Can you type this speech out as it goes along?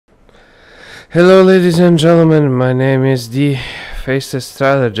Hello ladies and gentlemen, my name is the Thefacedu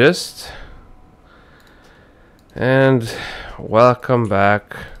strategist and welcome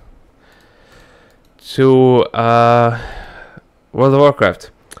back to World of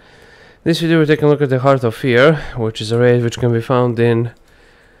Warcraft. This video we're taking a look at the Heart of Fear, which is a raid which can be found in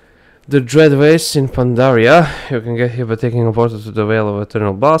the Dread Wastes in Pandaria. You can get here by taking a portal to the Vale of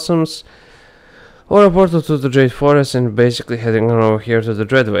Eternal Blossoms or a portal to the Jade Forest and basically heading on over here to the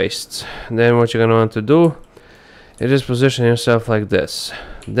Dread Wastes. Then what you're gonna want to do is just position yourself like this.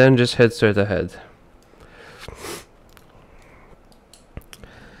 Then just head straight ahead.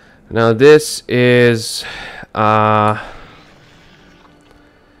 Now this is a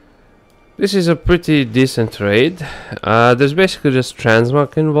pretty decent raid. There's basically just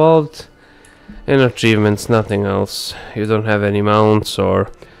transmog involved and achievements, nothing else. You don't have any mounts or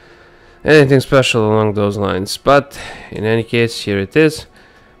anything special along those lines, but in any case, here it is.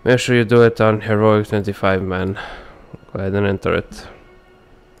 Make sure you do it on heroic 25 man. Go ahead and enter it.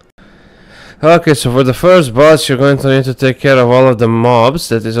 Okay, so for the first boss you're going to need to take care of all of the mobs,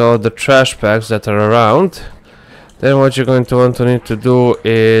 that is all of the trash packs that are around. Then what you're going to want to need to do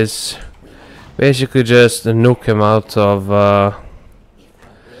is basically just nuke him out of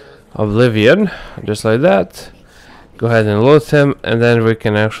Oblivion, just like that. Go ahead and loot him, and then we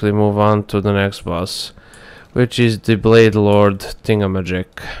can actually move on to the next boss, which is the Blade Lord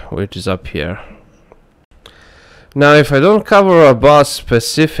Thingamajig, which is up here. Now if I don't cover a boss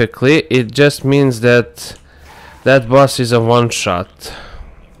specifically, it just means that that boss is a one-shot.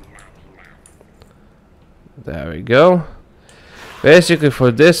 There we go. Basically for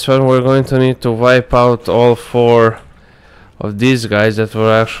this one we're going to need to wipe out all 4 of these guys that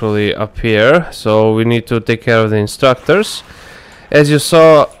were actually up here, so we need to take care of the instructors. As you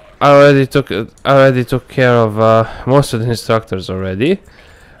saw, I already took care of most of the instructors already,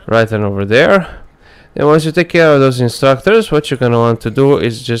 right and over there. Then once you take care of those instructors, what you're gonna want to do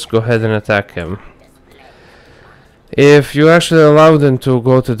is just go ahead and attack him. If you actually allow them to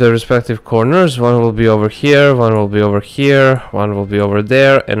go to their respective corners, one will be over here, one will be over here, one will be over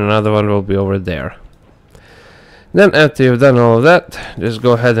there, and another one will be over there. Then after you've done all of that, just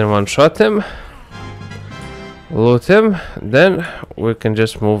go ahead and one-shot him, loot him, then we can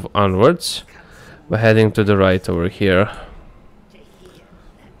just move onwards by heading to the right over here.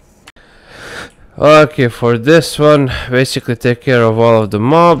 Okay, for this one, basically take care of all of the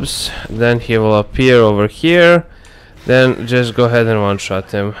mobs, then he will appear over here, then just go ahead and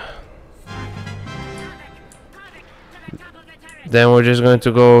one-shot him. Then we're just going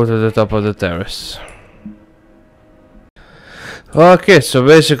to go to the top of the terrace. Okay, so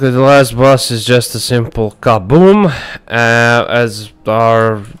basically the last boss is just a simple kaboom, as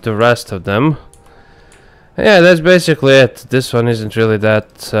are the rest of them. Yeah, that's basically it. This one isn't really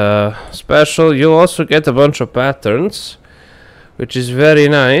that special. You'll also get a bunch of patterns, which is very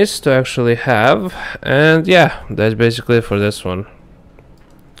nice to actually have. And yeah, that's basically it for this one.